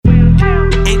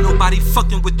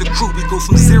fucking with the crew. We go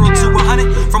from 0 to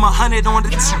 100, from 100 on to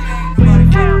 2.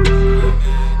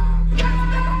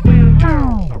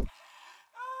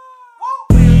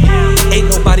 Ain't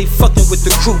nobody fucking with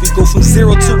the crew. We go from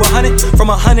 0 to 100, from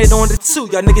 100 on to 2.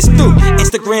 Y'all niggas through.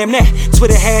 Instagram that,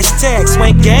 Twitter hashtag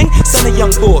Swank Gang, son of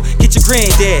young boy. Get your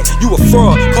granddad. You a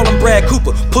fraud. Call him Brad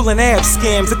Cooper. Pulling ab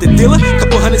scams at the dealer.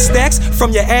 Couple hundred stacks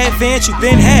from your advance you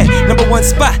been had. Number 1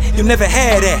 spot you never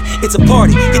had at. It's a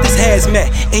party. Get this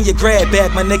hazmat in your grab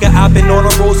bag, my nigga. I've been on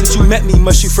a roll since you met me.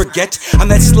 Must you forget?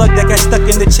 I'm that slug that got stuck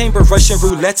in the chamber, Russian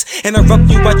roulettes. Interrupt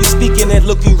you while you speaking and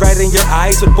look you right in your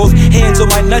eyes with both hands on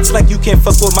my nuts like you can't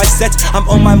fuck with my sets. I'm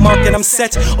on my mark and I'm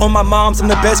set. On my mom's, I'm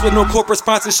the best with no corporate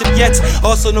sponsorship yet.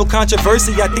 Also no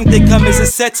controversy, I think they come as a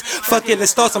set. Fuck it,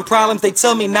 let's start some problems. They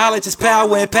tell me knowledge is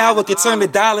power and power can turn to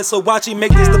dollars. So watch me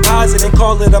make this deposit and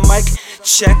call it a mic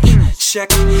check,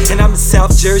 check. And I'm the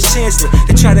South Jersey Chancellor.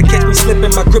 They try to catch me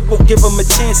slipping, my grip won't give them a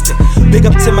chance to. Big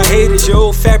up to my haters, you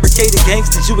old fabricated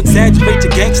gangsters. You exaggerate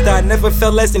your gangsta, I never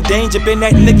felt less in danger. Been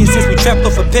that nigga since we trapped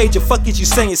off a page. Or fuck is you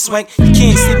saying, Swank? You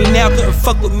can't see me now, couldn't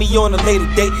fuck with me on a later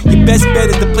date. Your best bet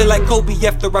is to play like Kobe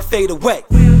after I fade away.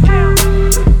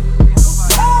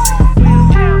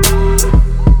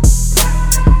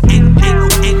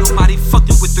 Ain't nobody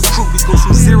fucking with the crew. We go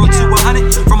from 0 to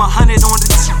 100, from 100 on to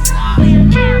 2.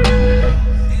 Ain't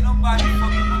nobody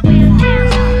fucking with the crew.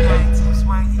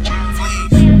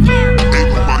 Ain't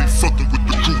nobody fucking with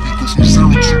the crew. We go from 0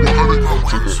 to 100.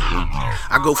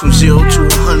 I go from 0 to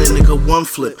 100, nigga, one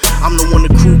flip. I'm the one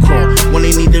the crew call when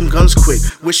they need them guns quick.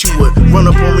 Wish you would run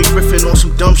up on me riffing on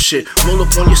some dumb shit. Roll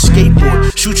up on your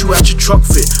skateboard, shoot you out your truck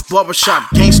fit. Barbershop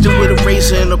gangster with a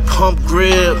razor and a pump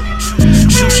grip.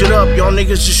 Shoot shit up, y'all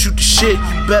niggas just shoot the shit.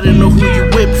 You better know who you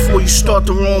with before you start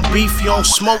the wrong beef. You don't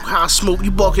smoke how I smoke,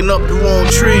 you barking up the wrong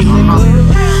tree.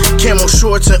 Camo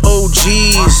shorts and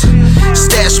OGs,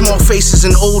 stash small faces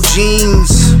and old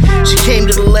jeans. She came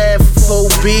to the lab for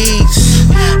 4 beats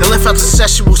and left out the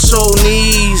session with sore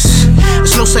knees.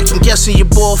 There's no second guessing your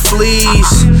ball fleas.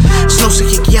 There's no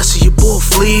second guessing your ball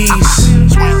fleas.